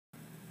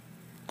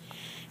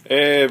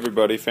Hey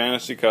everybody,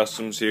 Fantasy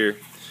Customs here.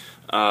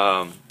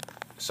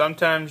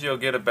 Sometimes you'll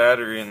get a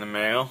battery in the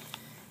mail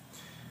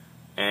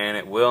and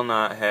it will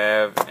not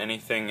have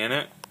anything in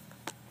it,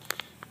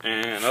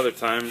 and other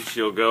times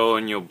you'll go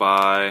and you'll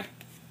buy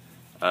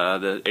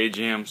the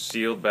AGM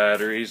sealed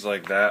batteries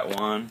like that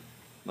one,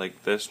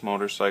 like this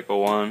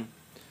motorcycle one.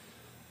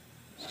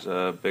 It's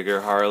a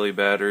bigger Harley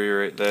battery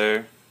right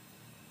there.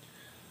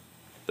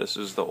 This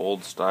is the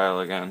old style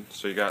again.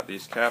 So you got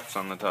these caps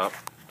on the top,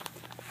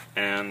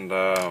 and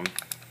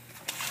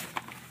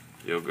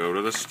you'll go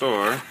to the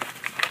store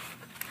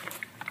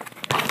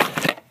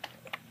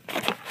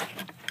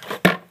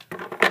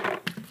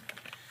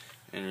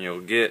and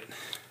you'll get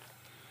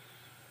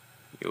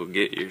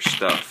your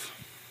stuff,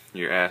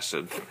 your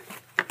acid.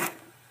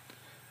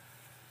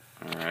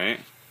 Alright,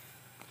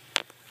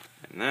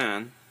 and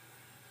then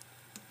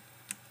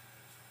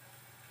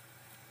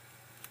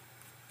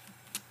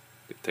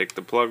you take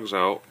the plugs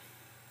out.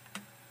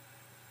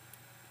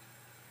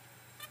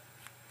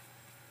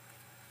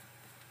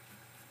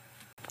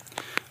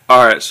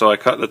 Alright, so I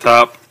cut the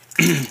top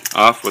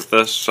off with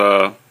this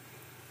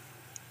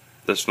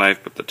this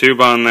knife, put the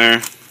tube on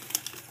there,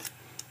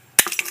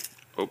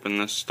 open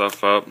this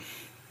stuff up.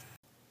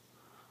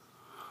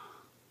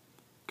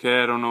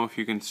 Okay, I don't know if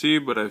you can see,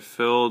 but I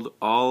filled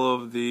all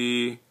of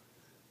the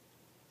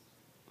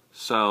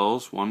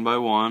cells one by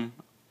one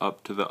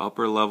up to the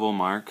upper level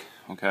mark.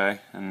 Okay,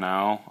 and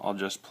now I'll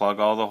just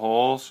plug all the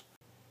holes.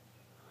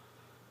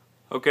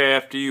 Okay,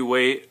 after you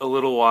wait a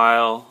little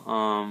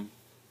while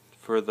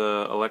for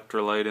the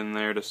electrolyte in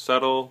there to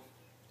settle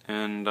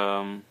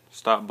and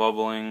stop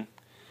bubbling,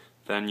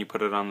 then you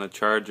put it on the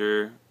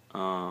charger.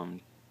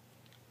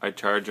 I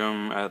charge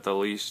them at the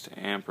least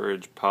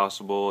amperage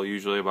possible,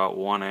 usually about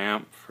 1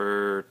 amp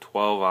for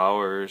 12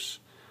 hours.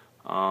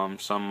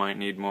 Some might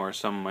need more,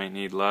 some might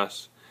need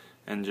less,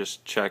 and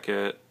just check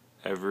it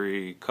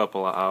every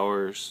couple of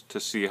hours to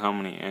see how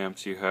many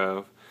amps you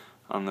have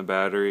on the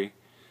battery.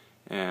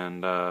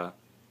 And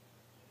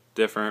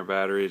different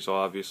batteries will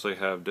obviously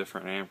have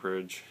different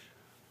amperage,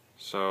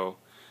 so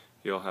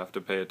you'll have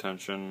to pay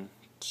attention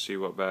to see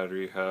what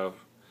battery you have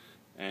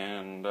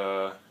and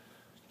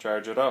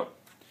charge it up.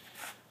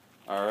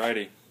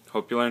 Alrighty,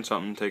 hope you learned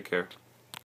something. Take care.